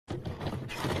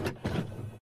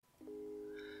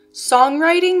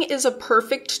Songwriting is a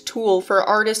perfect tool for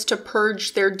artists to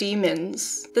purge their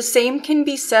demons. The same can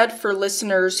be said for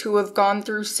listeners who have gone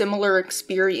through similar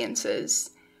experiences.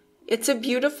 It's a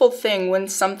beautiful thing when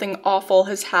something awful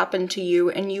has happened to you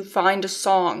and you find a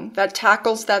song that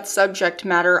tackles that subject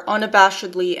matter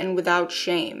unabashedly and without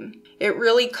shame. It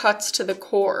really cuts to the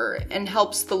core and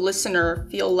helps the listener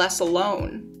feel less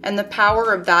alone, and the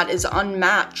power of that is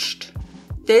unmatched.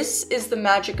 This is the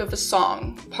magic of a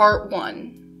song, Part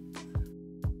 1.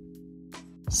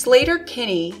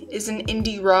 Sleater-Kinney is an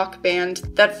indie rock band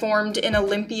that formed in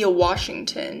Olympia,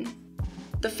 Washington.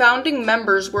 The founding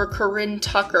members were Corinne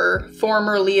Tucker,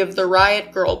 formerly of the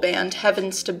Riot Grrrl band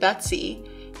Heavens to Betsy,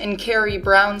 and Carrie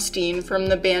Brownstein from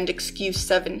the band Excuse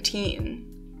 17.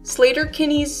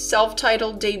 Sleater-Kinney's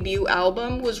self-titled debut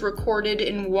album was recorded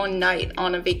in one night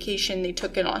on a vacation they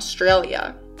took in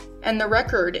Australia, and the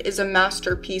record is a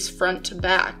masterpiece front to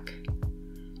back.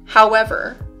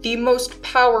 However, the most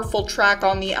powerful track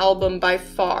on the album by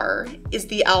far is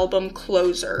the album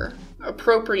closer,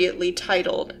 appropriately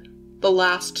titled The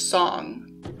Last Song.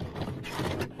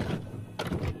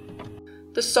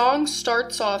 The song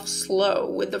starts off slow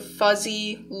with a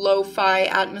fuzzy, lo-fi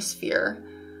atmosphere,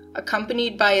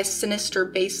 accompanied by a sinister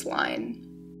bass line.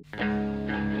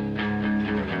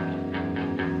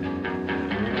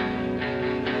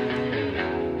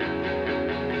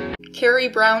 Carrie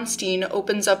Brownstein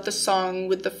opens up the song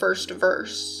with the first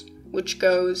verse, which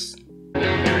goes,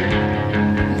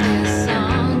 "This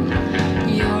song,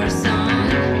 your song,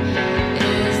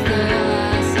 is the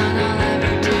last song I'll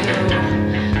ever do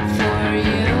for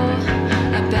you,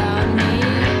 about me,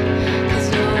 'cause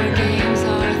your games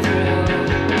are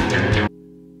through."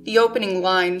 The opening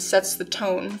line sets the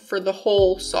tone for the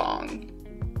whole song.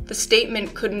 The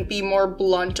statement couldn't be more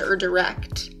blunt or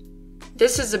direct.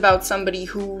 This is about somebody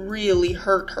who really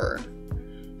hurt her,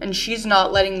 and she's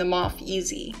not letting them off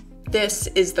easy. This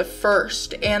is the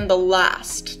first and the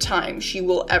last time she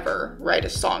will ever write a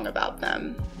song about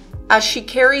them. As she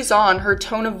carries on, her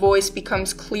tone of voice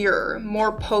becomes clearer,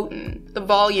 more potent, the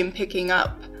volume picking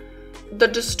up. The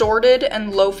distorted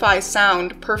and lo-fi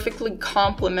sound perfectly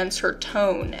complements her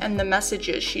tone and the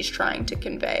messages she's trying to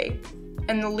convey.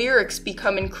 And the lyrics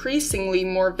become increasingly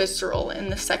more visceral in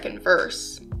the second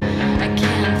verse. I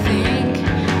can't think,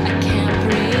 I can't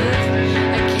breathe,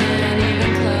 I can't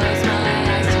even close my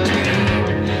eyes to dream.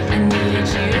 I need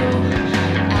you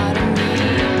out of me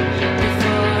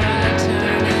before I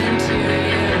turn into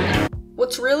you.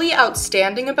 What's really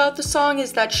outstanding about the song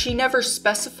is that she never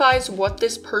specifies what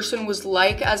this person was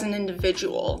like as an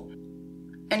individual.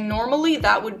 And normally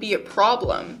that would be a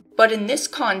problem, but in this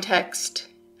context,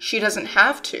 she doesn't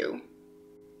have to.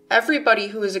 Everybody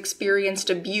who has experienced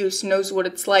abuse knows what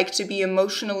it's like to be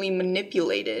emotionally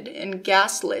manipulated and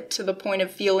gaslit to the point of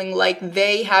feeling like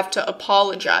they have to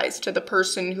apologize to the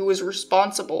person who was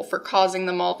responsible for causing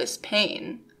them all this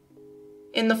pain.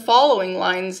 In the following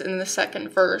lines in the second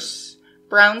verse,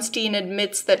 Brownstein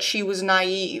admits that she was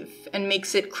naive and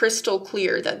makes it crystal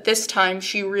clear that this time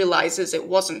she realizes it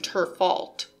wasn't her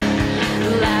fault.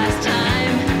 Last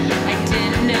time I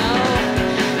didn't know.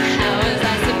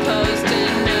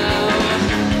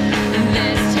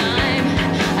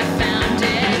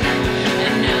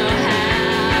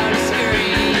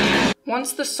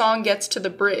 Once the song gets to the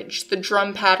bridge, the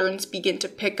drum patterns begin to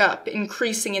pick up,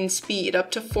 increasing in speed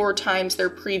up to 4 times their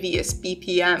previous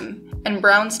BPM, and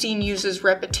Brownstein uses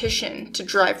repetition to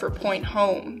drive her point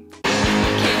home. Can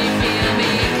you feel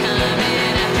me coming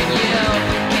after you?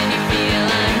 Can you feel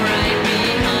I'm right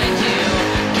behind you?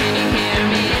 Can you hear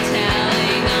me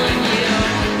telling on you?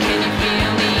 Can you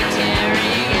feel me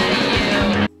tearing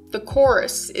at you? The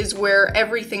chorus is where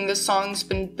everything the song's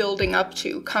been building up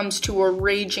to comes to a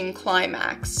raging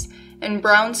climax, and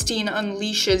Brownstein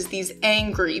unleashes these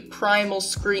angry, primal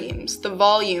screams, the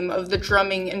volume of the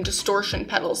drumming and distortion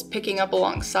pedals picking up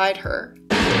alongside her.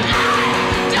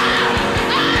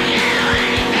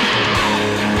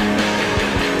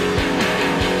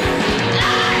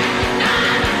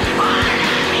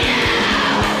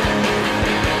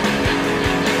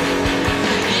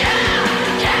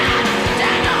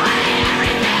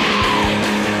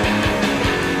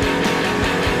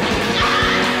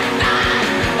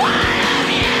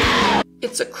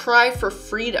 It's a cry for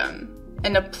freedom,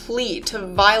 and a plea to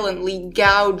violently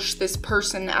gouge this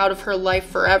person out of her life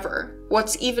forever.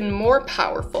 What's even more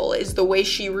powerful is the way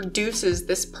she reduces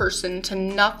this person to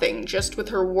nothing just with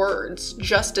her words,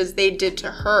 just as they did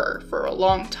to her for a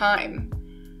long time.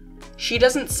 She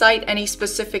doesn't cite any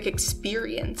specific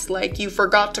experience, like "you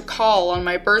forgot to call on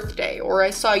my birthday" or "I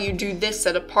saw you do this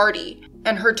at a party,"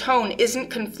 and her tone isn't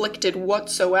conflicted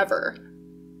whatsoever.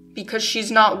 because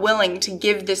she's not willing to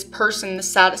give this person the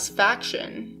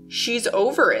satisfaction. She's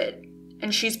over it,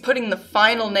 and she's putting the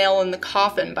final nail in the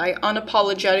coffin by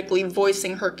unapologetically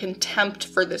voicing her contempt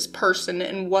for this person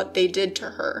and what they did to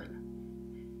her.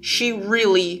 She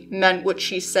really meant what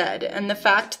she said, and the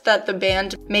fact that the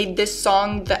band made this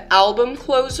song the album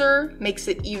closer makes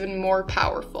it even more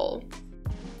powerful.